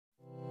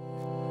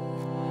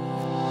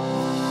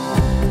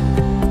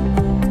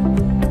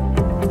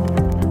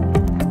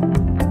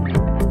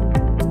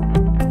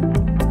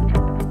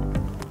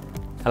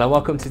Hello,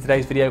 welcome to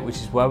today's video, which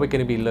is where we're going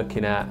to be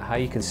looking at how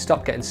you can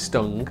stop getting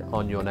stung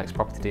on your next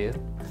property deal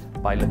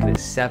by looking at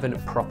 7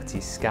 property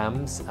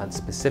scams and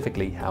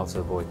specifically how to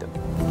avoid them.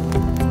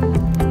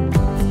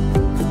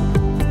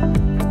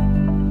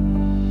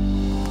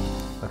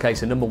 Okay,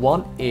 so number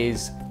 1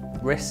 is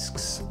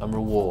risks and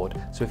reward.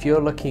 So if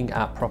you're looking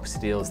at property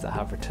deals that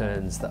have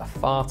returns that are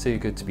far too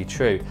good to be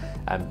true,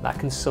 that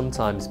can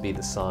sometimes be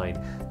the sign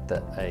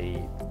that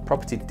a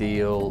property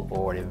deal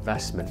or an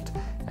investment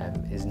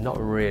is not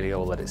really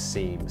all that it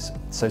seems.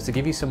 So to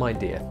give you some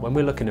idea, when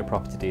we're looking at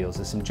property deals,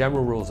 there's some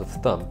general rules of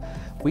thumb.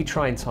 We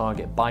try and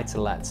target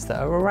buy-to-lets that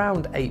are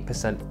around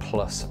 8%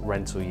 plus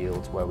rental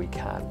yields where we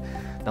can.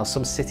 Now,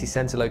 some city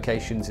centre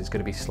locations it's going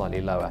to be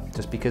slightly lower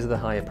just because of the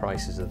higher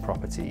prices of the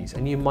properties,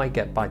 and you might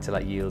get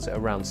buy-to-let yields at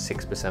around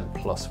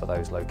 6% plus for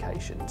those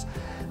locations.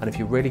 And if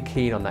you're really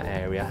keen on that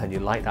area and you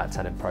like that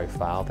tenant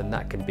profile, then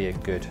that can be a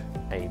good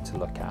aim to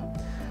look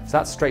at. So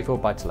that's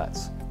straightforward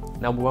buy-to-lets.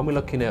 Now, when we're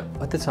looking at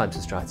other types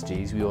of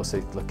strategies, we also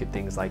look at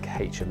things like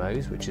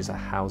HMOs, which is a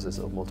houses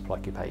of multiple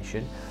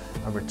occupation,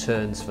 and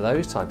returns for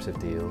those types of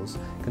deals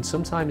can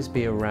sometimes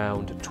be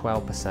around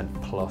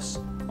 12% plus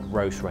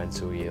gross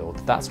rental yield.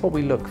 That's what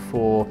we look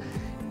for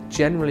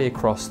generally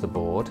across the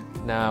board.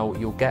 Now,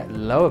 you'll get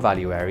lower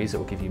value areas that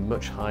will give you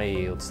much higher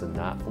yields than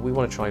that, but we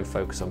want to try and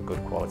focus on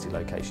good quality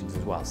locations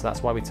as well. So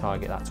that's why we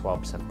target that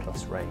 12%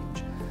 plus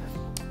range.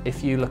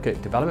 If you look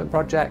at development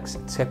projects,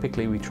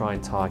 typically we try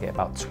and target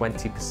about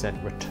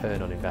 20%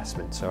 return on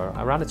investment, so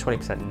around a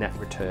 20% net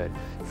return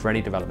for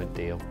any development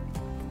deal.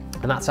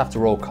 And that's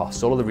after all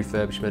costs, all of the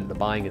refurbishment, the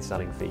buying and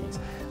selling fees.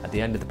 At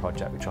the end of the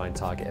project, we try and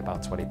target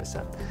about 20%.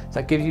 So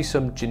that gives you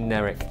some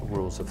generic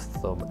rules of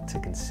thumb to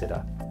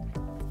consider.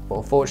 But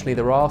unfortunately,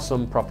 there are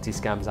some property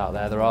scams out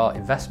there, there are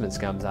investment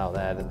scams out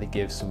there that they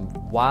give some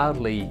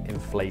wildly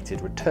inflated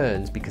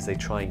returns because they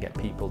try and get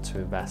people to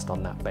invest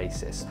on that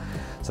basis.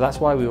 So that's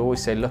why we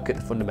always say look at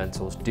the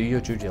fundamentals, do your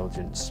due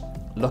diligence,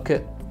 look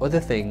at other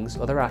things,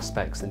 other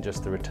aspects than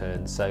just the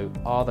returns. So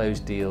are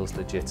those deals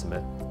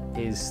legitimate?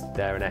 Is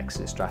there an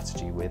exit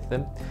strategy with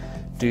them?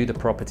 Do the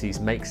properties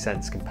make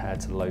sense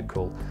compared to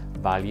local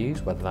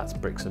values, whether that's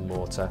bricks and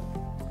mortar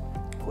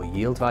or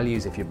yield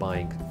values if you're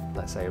buying,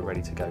 let's say, a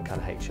ready-to-go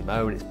kind of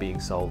HMO and it's being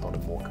sold on a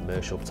more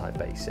commercial type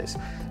basis.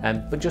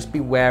 But just be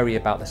wary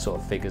about the sort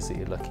of figures that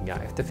you're looking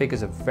at. If the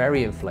figures are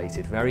very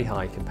inflated, very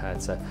high compared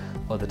to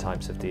other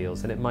types of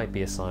deals, then it might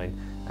be a sign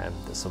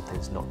that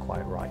something's not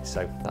quite right.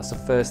 So that's the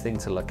first thing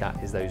to look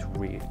at, is those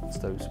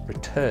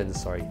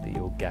returns that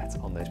you'll get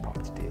on those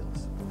property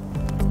deals.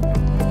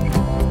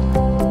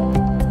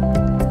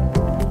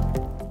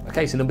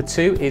 Okay, so number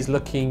 2 is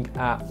looking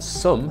at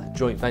some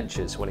joint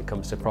ventures when it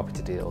comes to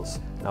property deals.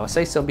 Now, I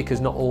say some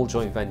because not all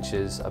joint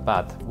ventures are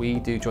bad. We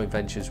do joint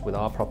ventures with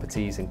our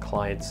properties and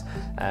clients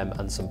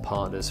and some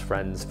partners,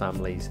 friends,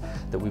 families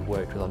that we've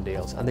worked with on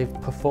deals, and they've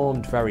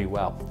performed very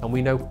well. And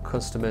we know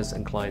customers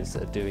and clients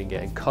that are doing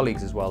it, and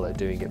colleagues as well that are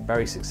doing it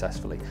very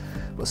successfully.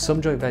 But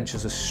some joint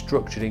ventures are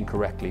structured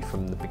incorrectly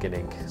from the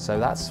beginning. So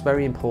that's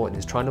very important,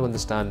 is trying to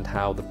understand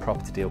how the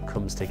property deal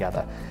comes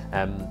together.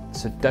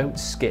 So don't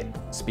skip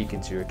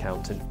speaking to your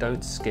accountant,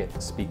 don't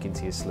skip speaking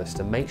to your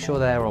solicitor. Make sure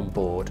they're on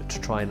board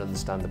to try and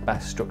understand the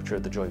best structure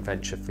of the joint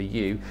venture for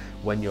you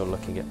when you're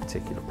looking at a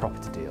particular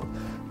property deal.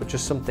 But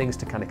just some things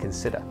to kind of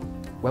consider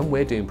when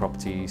we're doing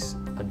properties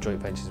and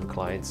joint ventures with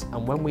clients,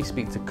 and when we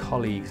speak to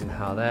colleagues and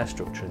how they're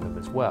structuring them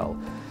as well.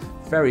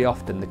 Very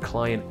often the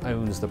client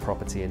owns the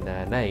property in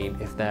their name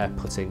if they're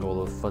putting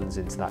all the funds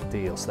into that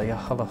deal, so they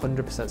have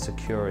 100%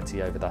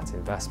 security over that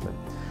investment.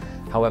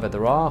 However,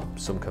 there are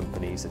some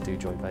companies that do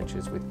joint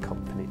ventures with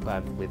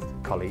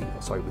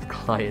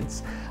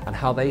clients, and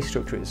how they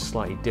structure it is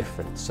slightly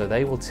different. So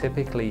they will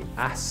typically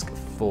ask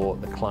for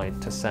the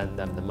client to send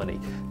them the money.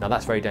 Now,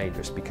 that's very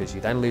dangerous because you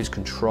then lose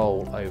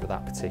control over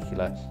that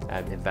particular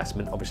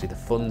investment. Obviously, the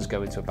funds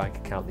go into a bank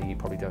account that you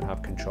probably don't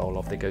have control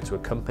of. They go to a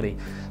company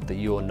that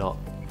you're not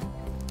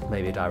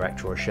maybe a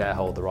director or a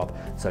shareholder of,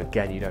 so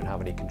again, you don't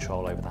have any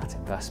control over that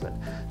investment.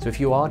 So if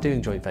you are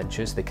doing joint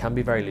ventures, they can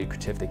be very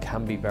lucrative, they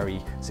can be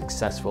very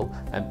successful,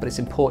 but it's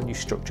important you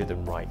structure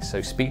them right. So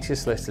speak to your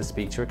solicitor,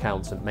 speak to your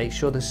accountant, make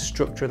sure the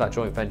structure of that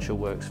joint venture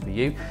works for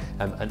you,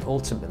 and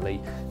ultimately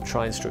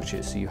try and structure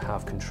it so you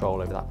have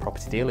control over that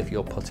property deal if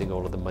you're putting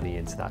all of the money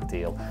into that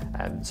deal.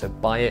 So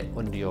buy it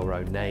under your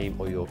own name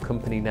or your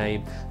company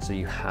name so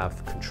you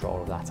have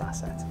control of that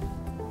asset.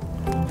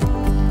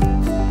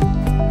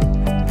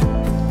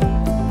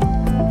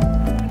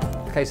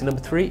 Okay, so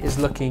number 3 is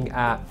looking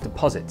at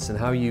deposits and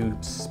how you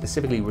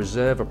specifically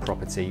reserve a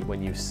property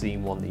when you've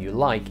seen one that you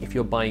like if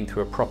you're buying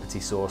through a property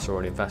source or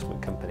an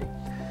investment company.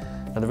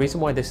 Now the reason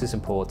why this is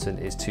important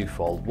is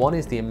twofold. One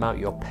is the amount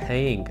you're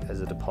paying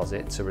as a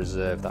deposit to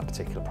reserve that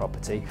particular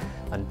property,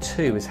 and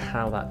two is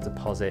how that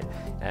deposit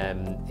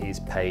is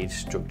paid,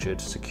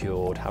 structured,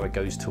 secured, how it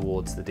goes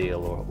towards the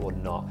deal or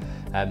not.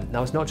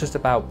 Now it's not just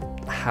about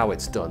how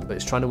it's done, but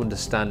it's trying to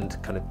understand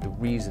kind of the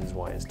reasons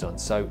why it's done.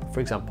 So for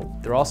example,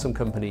 there are some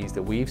companies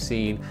that we've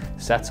seen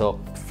set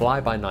up,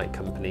 fly-by-night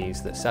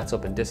companies that set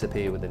up and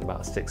disappear within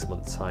about a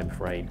 6-month time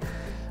frame.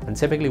 And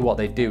typically what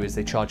they do is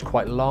they charge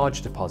quite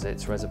large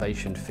deposits,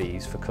 reservation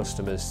fees, for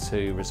customers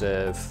to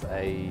reserve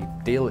a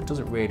deal that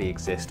doesn't really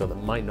exist or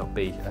that might not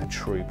be a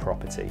true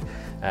property,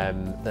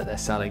 that they're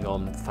selling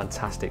on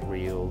fantastic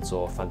yields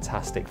or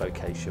fantastic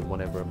location,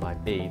 whatever it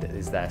might be, that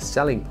is their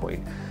selling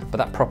point, but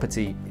that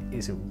property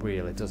isn't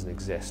real, it doesn't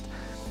exist.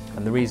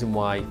 And the reason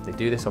why they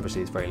do this,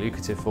 obviously it's very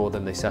lucrative for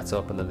them. They set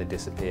up and then they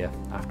disappear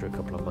after a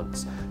couple of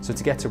months. So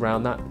to get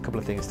around that, a couple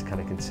of things to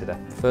kind of consider.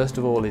 First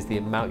of all is the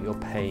amount you're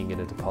paying in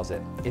a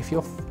deposit. If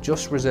you're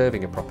just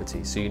reserving a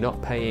property, so you're not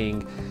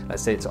paying,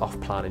 let's say it's off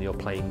plan and you're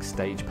paying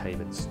stage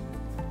payments,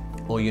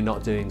 or you're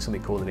not doing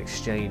something called an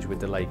exchange with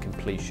delayed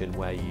completion,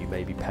 where you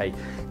maybe pay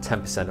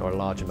 10% or a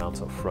large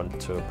amount up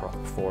front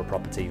for a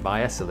property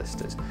via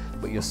solicitors,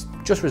 but you're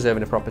just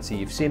reserving a property,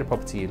 you've seen a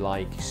property you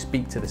like, you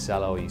speak to the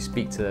seller or you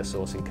speak to their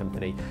sourcing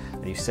company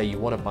and you say you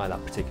want to buy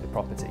that particular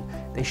property,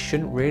 they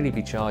shouldn't really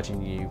be charging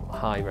you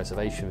high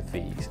reservation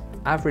fees.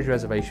 Average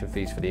reservation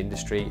fees for the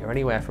industry are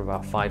anywhere from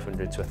about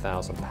 £500 to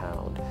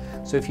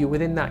 £1,000. So if you're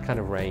within that kind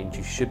of range,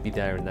 you should be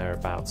there and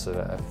thereabouts,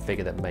 a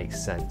figure that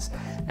makes sense.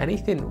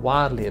 Anything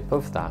wildly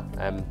above that,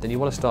 then you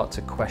want to start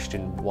to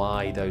question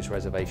why those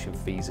reservation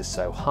fees are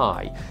so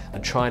high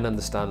and try and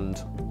understand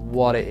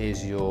what it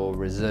is you're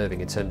reserving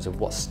in terms of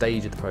what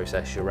stage of the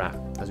process you're at.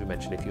 As we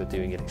mentioned, if you're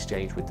doing an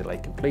exchange with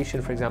delayed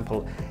completion, for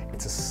example,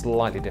 it's a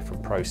slightly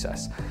different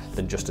process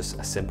than just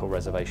a simple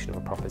reservation of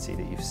a property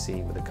that you've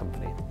seen with a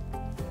company.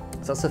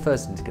 So that's the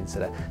first thing to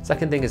consider.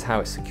 Second thing is how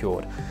it's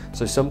secured.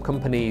 So some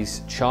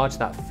companies charge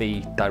that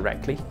fee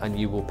directly and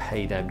you will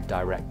pay them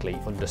directly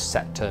under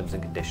set terms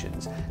and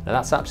conditions. Now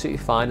that's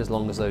absolutely fine as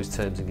long as those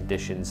terms and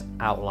conditions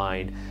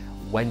outline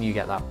when you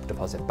get that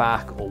deposit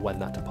back or when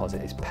that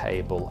deposit is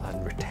payable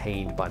and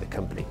retained by the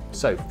company.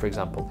 So for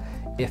example,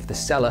 if the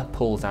seller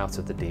pulls out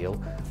of the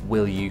deal,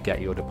 will you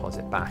get your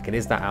deposit back? And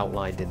is that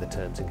outlined in the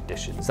terms and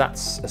conditions?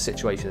 That's a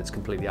situation that's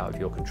completely out of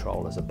your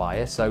control as a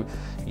buyer, so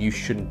you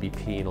shouldn't be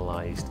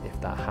penalised if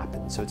that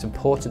happens. So it's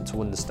important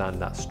to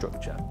understand that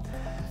structure.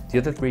 The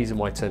other reason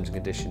why terms and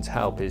conditions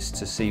help is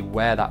to see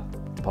where that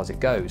deposit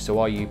goes. So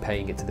are you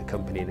paying it to the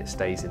company and it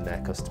stays in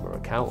their customer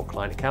account or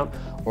client account,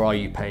 or are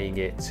you paying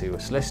it to a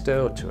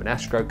solicitor or to an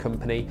escrow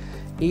company?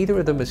 Either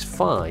of them is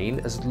fine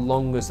as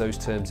long as those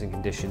terms and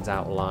conditions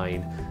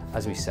outline,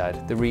 as we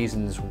said, the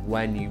reasons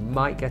when you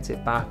might get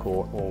it back,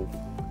 or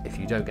if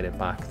you don't get it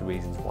back, the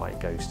reasons why it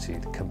goes to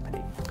the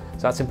company.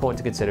 So that's important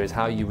to consider, is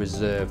how you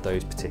reserve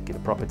those particular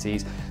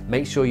properties.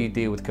 Make sure you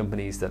deal with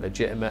companies that are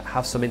legitimate,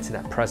 have some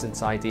internet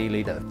presence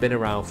ideally, that have been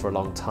around for a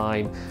long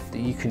time, that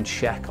you can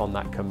check on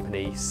that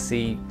company,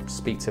 speak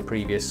to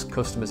previous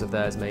customers of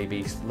theirs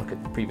maybe, look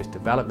at previous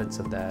developments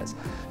of theirs,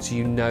 so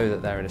you know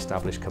that they're an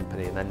established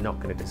company and they're not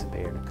going to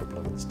disappear in a couple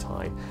of months'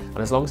 time. And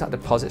as long as that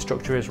deposit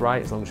structure is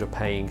right, as long as you're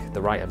paying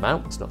the right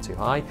amount, it's not too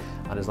high,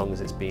 and as long as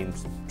it's being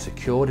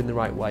secured in the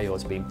right way or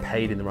it's being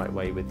paid in the right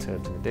way with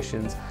terms and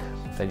conditions,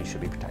 then you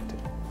should be protected.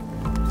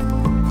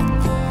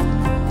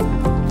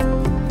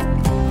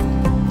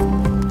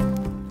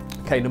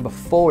 Okay, number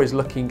 4 is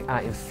looking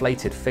at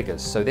inflated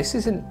figures. So this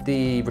isn't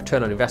the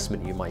return on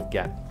investment you might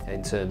get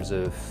in terms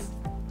of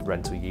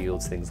rental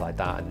yields, things like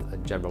that,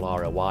 and general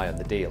ROI on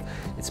the deal.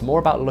 It's more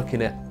about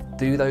looking at,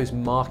 do those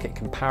market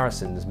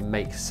comparisons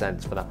make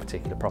sense for that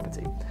particular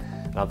property?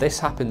 Now this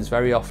happens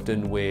very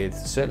often with,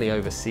 certainly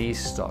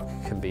overseas stock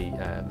can be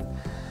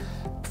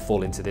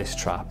fall into this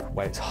trap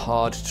where it's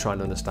hard to try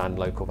and understand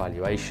local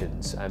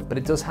valuations, but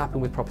it does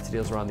happen with property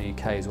deals around the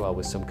UK as well,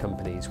 with some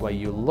companies where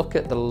you look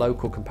at the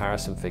local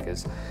comparison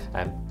figures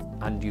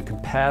and you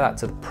compare that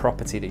to the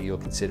property that you're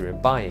considering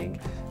buying,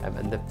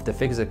 and the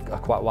figures are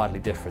quite widely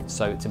different.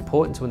 So it's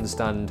important to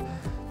understand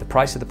the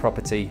price of the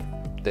property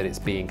that it's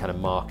being kind of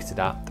marketed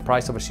at, the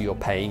price obviously you're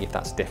paying if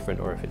that's different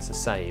or if it's the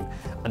same,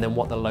 and then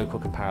what the local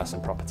comparison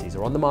properties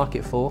are on the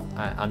market for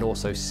and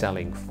also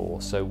selling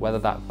for. So whether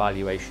that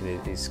valuation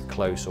is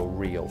close or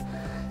real.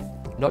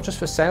 Not just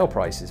for sale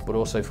prices, but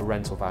also for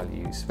rental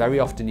values. Very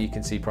often you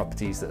can see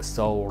properties that are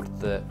sold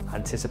that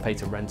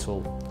anticipate a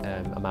rental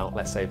amount,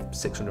 let's say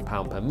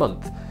 £600 per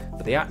month,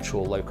 but the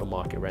actual local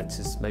market rent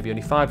is maybe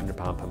only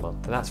 £500 per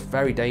month. And that's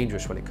very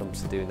dangerous when it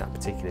comes to doing that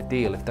particular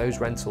deal. If those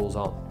rentals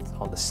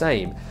aren't the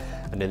same,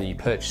 and then you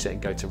purchase it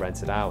and go to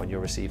rent it out and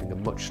you're receiving a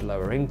much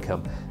lower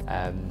income,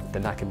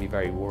 then that can be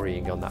very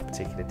worrying on that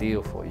particular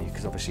deal for you,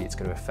 because obviously it's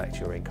going to affect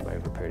your income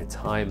over a period of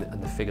time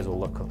and the figures will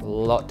look a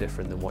lot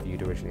different than what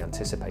you'd originally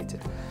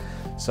anticipated.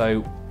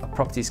 So a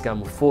property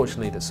scam,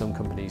 unfortunately, that some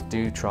companies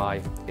do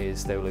try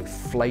is they will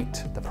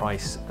inflate the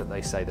price that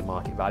they say the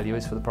market value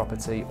is for the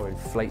property, or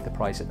inflate the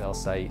price that they'll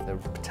say the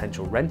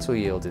potential rental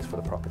yield is for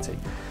the property.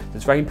 So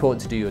it's very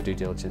important to do your due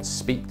diligence.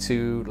 Speak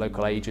to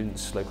local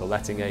agents, local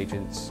letting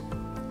agents.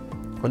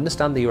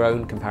 Understand your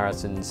own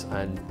comparisons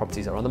and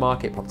properties that are on the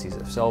market, properties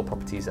that have sold,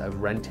 properties that have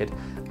rented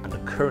and are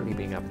currently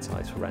being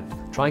advertised for rent.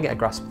 Try and get a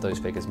grasp of those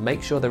figures.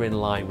 Make sure they're in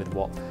line with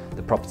what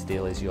the property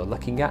deal is you're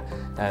looking at,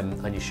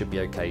 and you should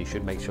be okay. You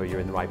should make sure you're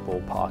in the right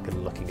ballpark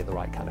and looking at the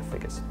right kind of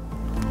figures.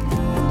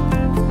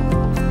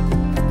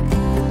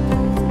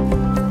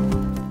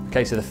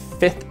 Okay, so the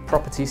fifth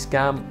property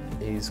scam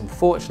is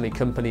unfortunately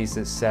companies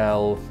that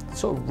sell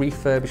sort of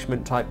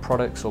refurbishment type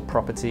products or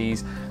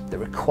properties that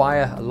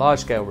require a large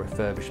scale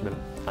refurbishment,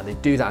 and they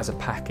do that as a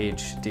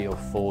package deal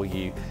for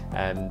you.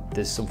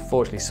 There's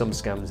unfortunately some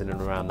scams in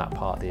and around that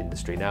part of the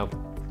industry. Now,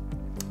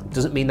 it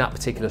doesn't mean that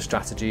particular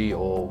strategy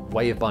or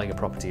way of buying a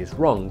property is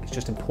wrong. It's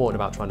just important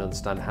about trying to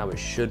understand how it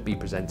should be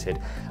presented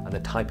and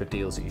the type of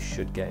deals that you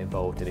should get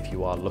involved in if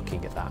you are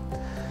looking at that.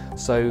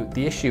 So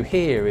the issue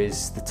here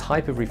is the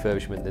type of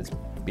refurbishment that's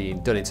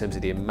being done in terms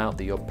of the amount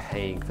that you're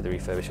paying for the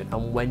refurbishment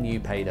and when you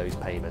pay those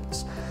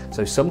payments.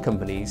 So some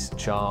companies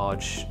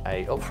charge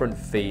a upfront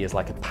fee as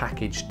like a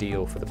package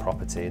deal for the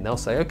property, and they'll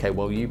say, okay,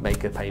 well, you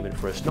make a payment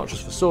for us not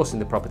just for sourcing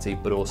the property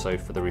but also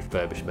for the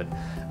refurbishment,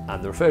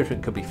 and the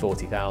refurbishment could be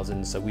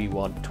 40,000, so we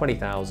want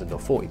 20,000 or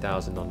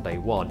 40,000 on day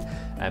one,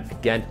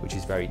 again, which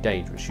is very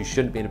dangerous. You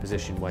shouldn't be in a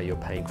position where you're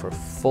paying for a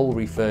full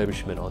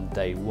refurbishment on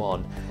day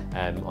one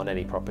on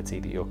any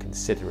property that you're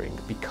considering,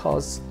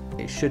 because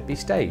it should be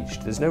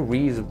staged. There's no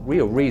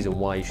real reason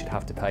why you should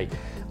have to pay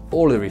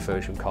all of the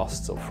refurbishment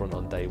costs up front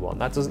on day one.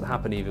 That doesn't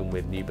happen even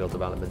with new build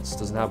developments,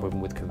 doesn't happen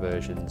with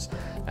conversions,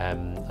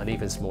 and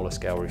even smaller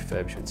scale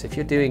refurbishments. If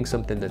you're doing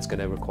something that's going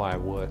to require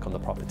work on the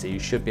property, you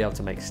should be able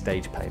to make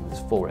stage payments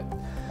for it.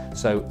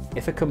 So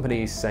if a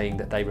company is saying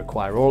that they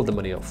require all the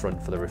money up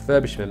front for the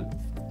refurbishment,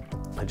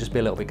 and just be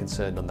a little bit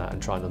concerned on that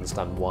and try and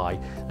understand why,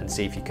 and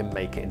see if you can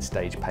make it in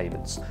stage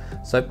payments.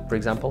 So for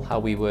example, how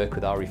we work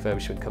with our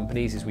refurbishment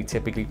companies is we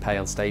typically pay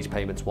on stage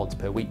payments once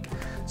per week.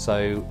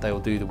 So they will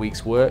do the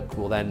week's work,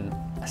 we'll then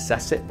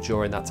assess it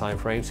during that time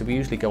frame. So we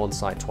usually go on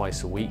site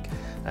twice a week,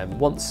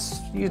 once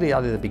usually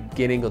either the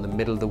beginning or the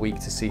middle of the week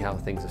to see how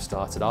things have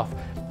started off,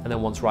 and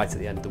then once right at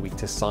the end of the week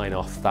to sign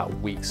off that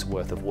week's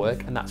worth of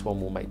work, and that's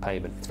when we'll make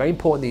payment. It's very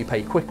important that you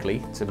pay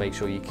quickly to make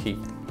sure you keep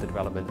the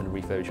development and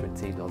refurbishment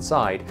teams on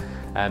side,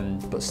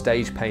 but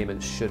stage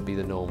payments should be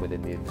the norm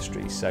within the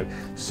industry. So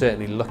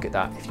certainly look at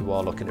that if you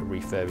are looking at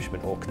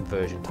refurbishment or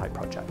conversion type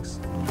projects.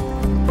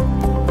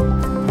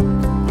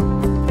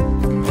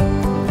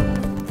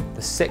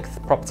 The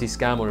sixth property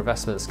scam or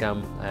investment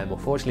scam,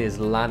 unfortunately, is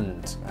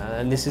land,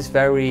 and this is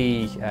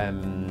very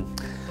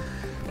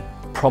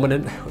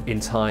prominent in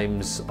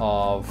times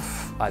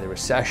of either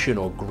recession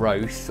or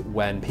growth,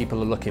 when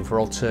people are looking for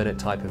alternate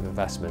type of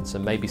investments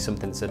and maybe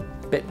something that's a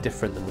bit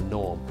different than the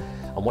norm.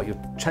 And what you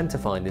tend to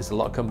find is a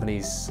lot of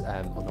companies,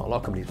 well, not a lot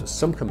of companies, but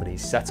some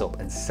companies set up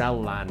and sell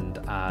land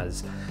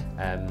as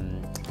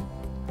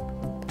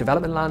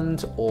development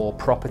land or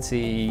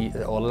property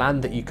or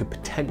land that you could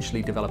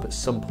potentially develop at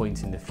some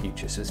point in the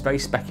future. So it's very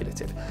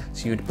speculative.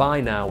 So you'd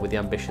buy now with the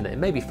ambition that in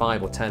maybe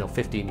 5 or 10 or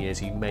 15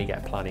 years you may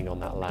get planning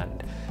on that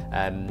land.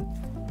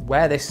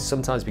 Where this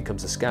sometimes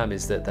becomes a scam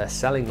is that they're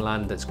selling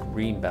land that's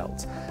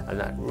greenbelt, and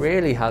that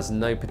really has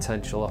no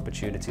potential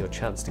opportunity or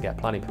chance to get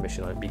planning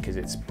permission on it because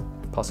it's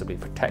possibly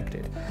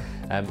protected.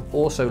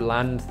 Also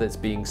land that's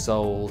being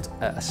sold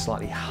at a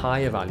slightly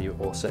higher value,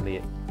 or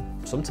certainly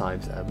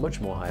sometimes a much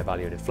more higher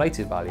value, an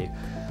inflated value,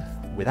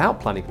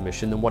 without planning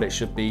permission than what it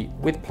should be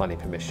with planning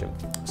permission.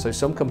 So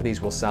some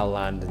companies will sell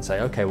land and say,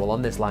 okay, well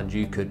on this land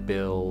you could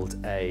build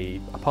a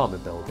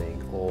apartment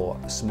building or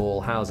a small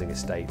housing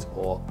estate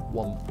or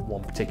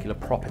one particular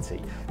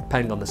property,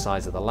 depending on the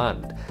size of the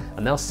land.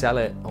 And they'll sell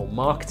it or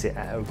market it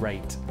at a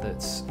rate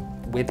that's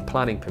with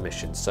planning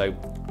permission. So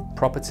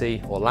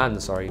property or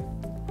land, sorry,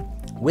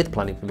 with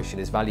planning permission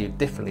is valued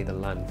differently than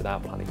land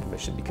without planning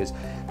permission, because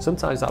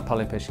sometimes that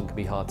planning permission can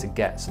be hard to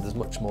get, so there's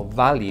much more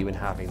value in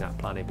having that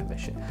planning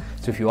permission.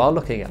 So if you are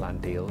looking at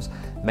land deals,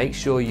 make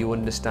sure you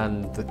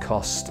understand the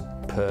cost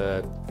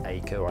per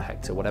acre or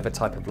hectare, whatever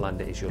type of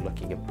land it is you're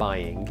looking at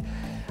buying,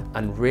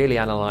 and really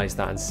analyse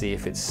that and see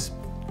if it's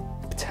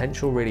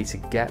potential really to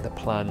get the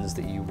plans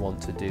that you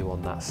want to do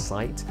on that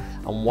site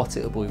and what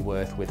it will be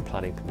worth with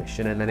planning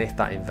permission, and then if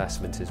that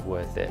investment is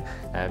worth it.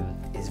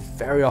 It's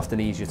very often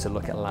easier to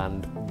look at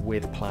land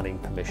with planning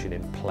permission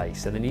in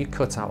place, and then you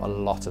cut out a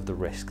lot of the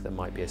risk that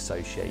might be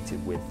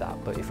associated with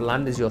that. But if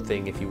land is your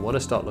thing, if you want to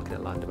start looking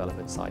at land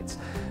development sites,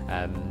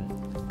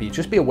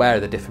 just be aware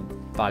of the different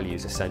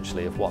values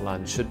essentially of what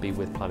land should be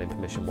with planning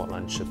permission, what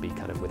land should be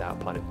kind of without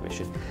planning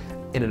permission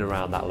in and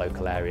around that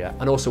local area,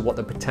 and also what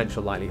the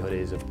potential likelihood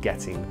is of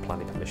getting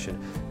planning permission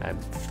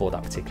for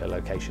that particular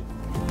location.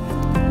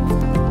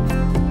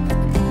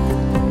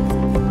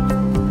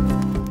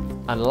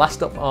 And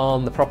last up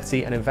on the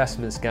property and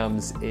investment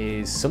scams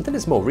is something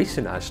that's more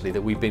recent actually,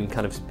 that we've been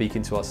kind of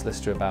speaking to our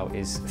solicitor about,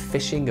 is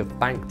phishing of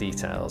bank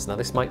details. Now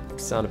this might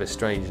sound a bit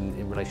strange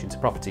in relation to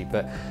property,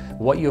 but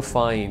what you'll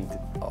find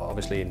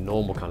obviously in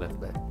normal kind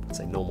of, let's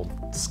say normal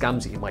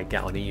scams that you might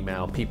get on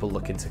email, people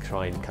looking to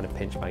try and kind of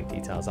pinch bank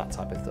details, that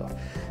type of stuff.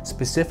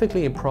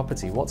 Specifically in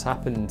property, what's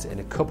happened in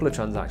a couple of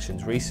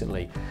transactions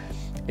recently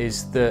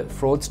is that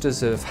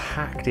fraudsters have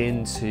hacked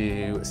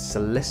into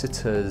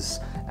solicitors'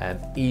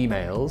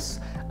 emails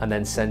and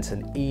then sent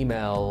an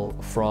email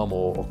from,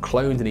 or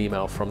cloned an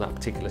email from that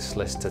particular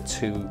solicitor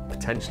to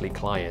potentially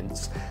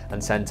clients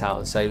and sent out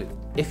and say,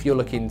 if you're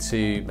looking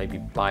to maybe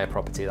buy a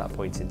property at that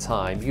point in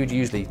time, you'd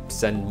usually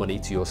send money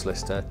to your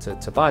solicitor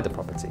to buy the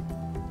property.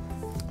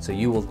 So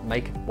you will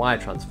make a wire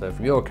transfer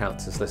from your account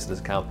to the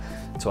solicitor's account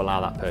to allow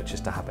that purchase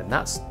to happen.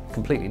 That's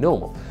completely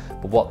normal.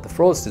 But what the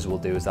fraudsters will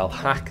do is they'll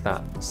hack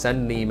that,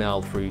 send an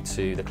email through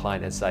to the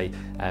client and say,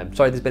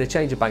 sorry, there's been a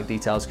change of bank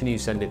details, can you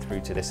send it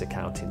through to this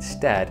account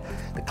instead?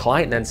 The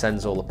client then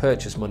sends all the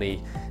purchase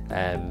money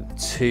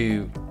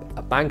to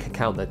a bank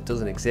account that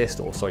doesn't exist,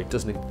 or sorry,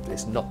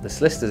 it's not the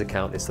solicitor's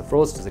account, it's the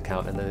fraudster's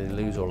account, and then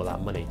they lose all of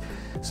that money.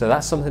 So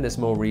that's something that's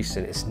more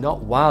recent. It's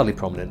not wildly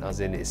prominent,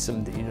 as in it's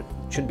something that you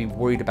shouldn't be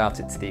worried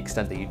about it to the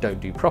extent that you don't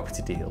do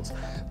property deals,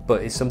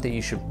 but it's something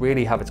you should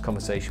really have a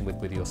conversation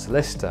with your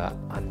solicitor,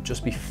 and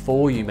just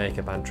before you make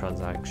a bank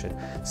transaction,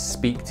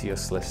 speak to your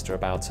solicitor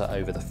about it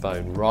over the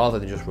phone rather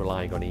than just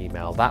relying on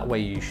email. That way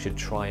you should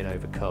try and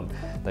overcome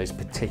those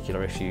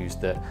particular issues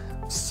that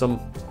some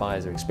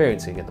buyers are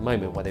experiencing at the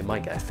moment, where they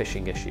might get a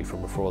phishing issue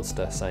from a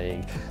fraudster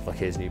saying, look,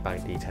 here's new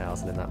bank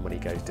details, and then that money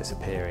goes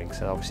disappearing.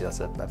 So obviously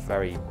that's a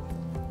very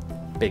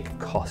big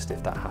cost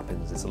if that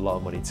happens. It's a lot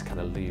of money to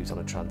kind of lose on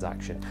a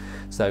transaction.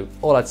 So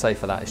all I'd say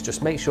for that is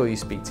just make sure you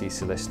speak to your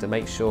solicitor,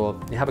 make sure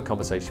you have a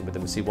conversation with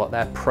them and see what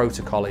their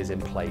protocol is in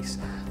place,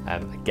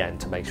 again,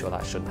 to make sure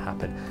that shouldn't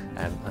happen,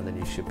 and then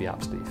you should be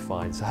absolutely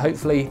fine. So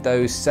hopefully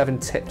those 7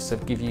 tips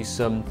have give you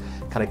some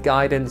kind of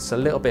guidance, a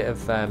little bit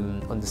of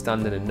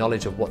understanding and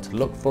knowledge of what to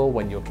look for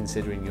when you're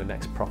considering your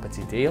next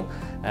property deal.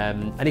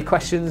 Any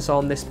questions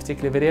on this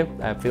particular video,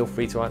 feel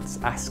free to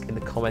ask in the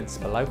comments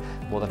below.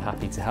 More than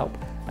happy to help,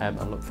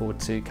 and look forward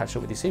to catching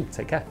up with you soon.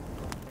 Take care.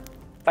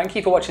 Thank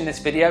you for watching this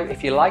video.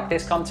 If you like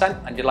this content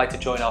and you'd like to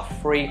join our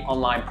free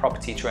online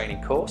property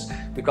training course,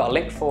 we've got a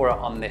link for it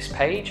on this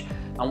page.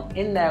 And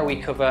in there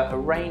we cover a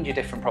range of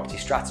different property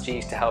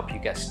strategies to help you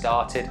get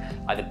started,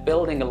 either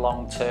building a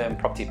long-term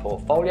property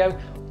portfolio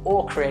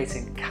or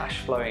creating a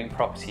cash-flowing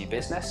property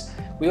business.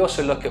 We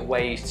also look at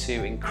ways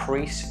to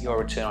increase your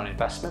return on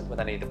investment with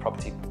any of the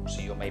property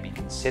you're maybe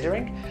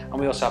considering. And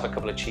we also have a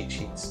couple of cheat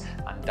sheets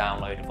and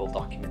downloadable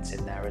documents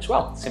in there as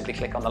well. Simply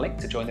click on the link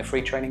to join the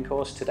free training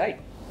course today.